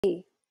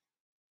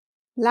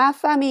la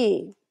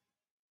famille,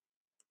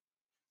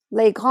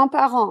 les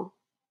grands-parents,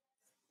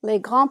 les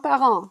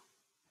grands-parents,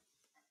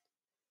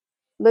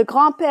 le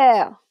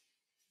grand-père,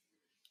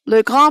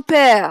 le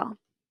grand-père,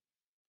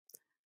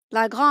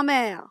 la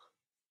grand-mère,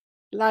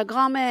 la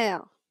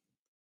grand-mère,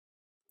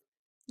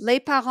 les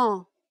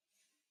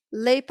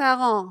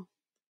parents,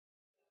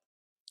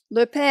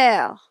 le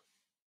père,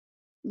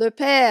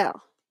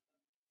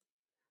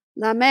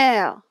 la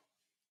mère,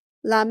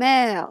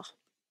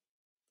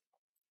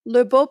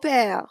 le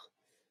beau-père,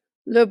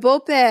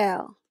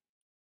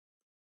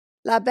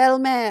 la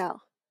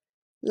belle-mère,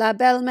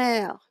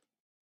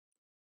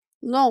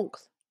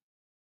 l'oncle,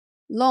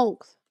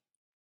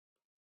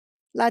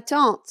 la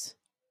tante,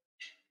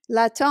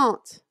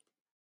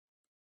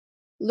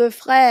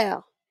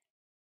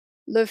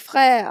 le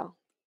frère,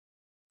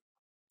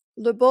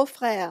 le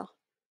beau-frère,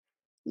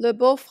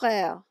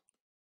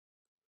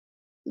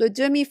 le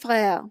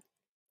demi-frère,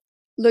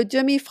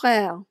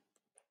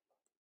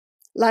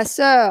 la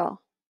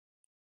sœur,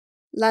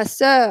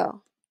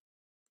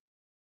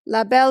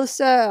 la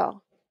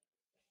belle-sœur,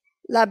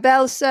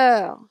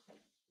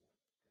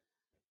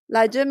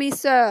 la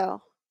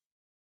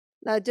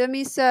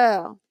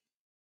demi-sœur,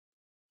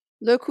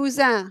 le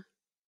cousin,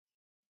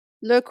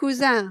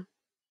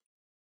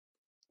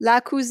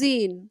 la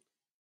cousine,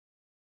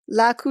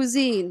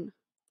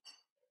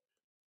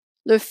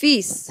 le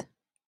fils,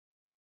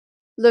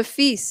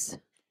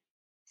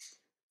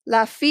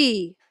 la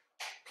fille,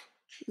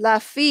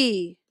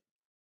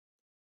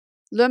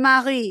 le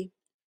mari,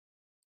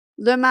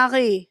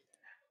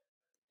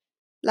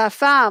 la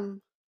femme,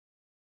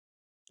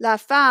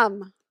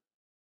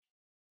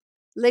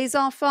 les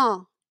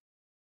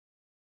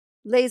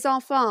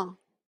enfants,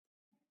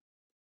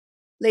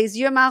 les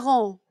yeux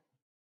marrons,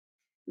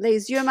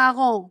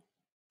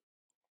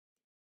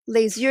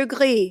 les yeux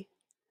gris,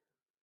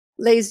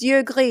 les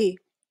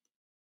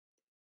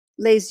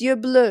yeux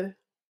bleus,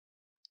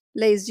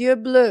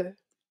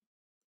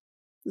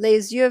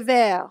 les yeux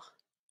verts,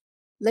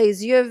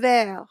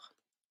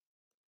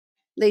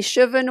 les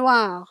cheveux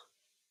noirs,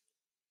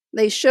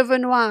 les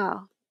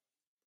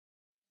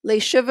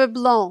cheveux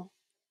blonds,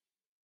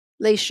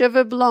 les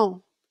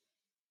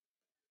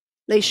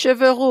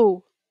cheveux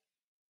roux,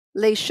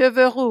 les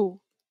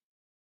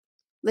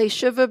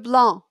cheveux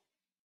blancs,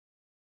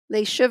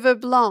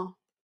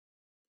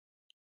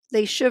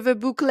 les cheveux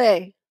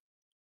bouclés,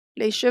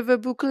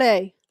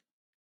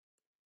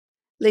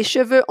 les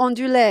cheveux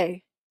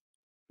ondulés,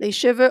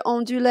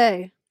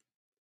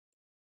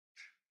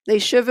 les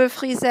cheveux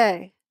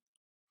frisés,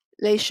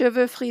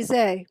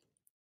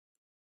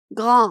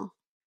 grand,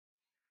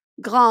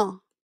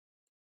 grande,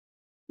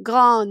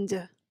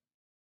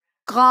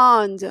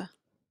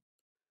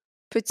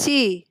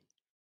 petit,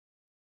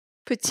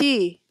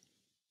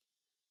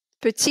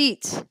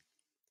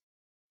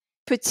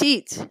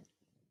 petite,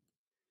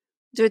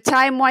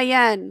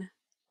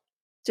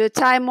 de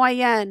taille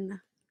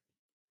moyenne,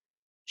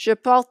 je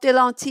porte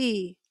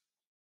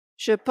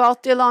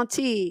des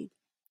lentilles,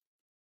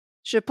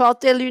 je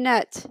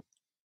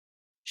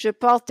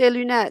porte des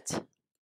lunettes,